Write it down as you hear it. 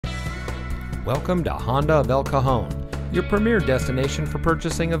Welcome to Honda of El Cajon, your premier destination for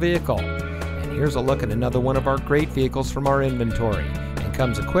purchasing a vehicle. And here's a look at another one of our great vehicles from our inventory, and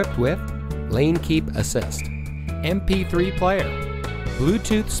comes equipped with Lane Keep Assist, MP3 player,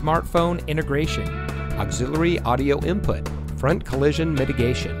 Bluetooth smartphone integration, auxiliary audio input, front collision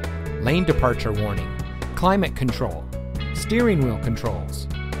mitigation, lane departure warning, climate control, steering wheel controls,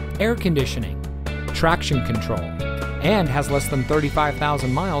 air conditioning, traction control, and has less than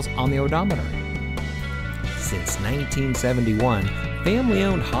 35,000 miles on the odometer. Since 1971,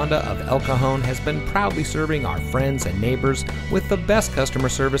 family-owned Honda of El Cajon has been proudly serving our friends and neighbors with the best customer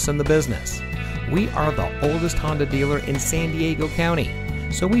service in the business. We are the oldest Honda dealer in San Diego County,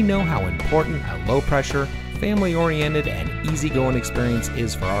 so we know how important a low-pressure, family-oriented, and easygoing experience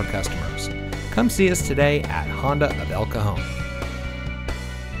is for our customers. Come see us today at Honda of El Cajon.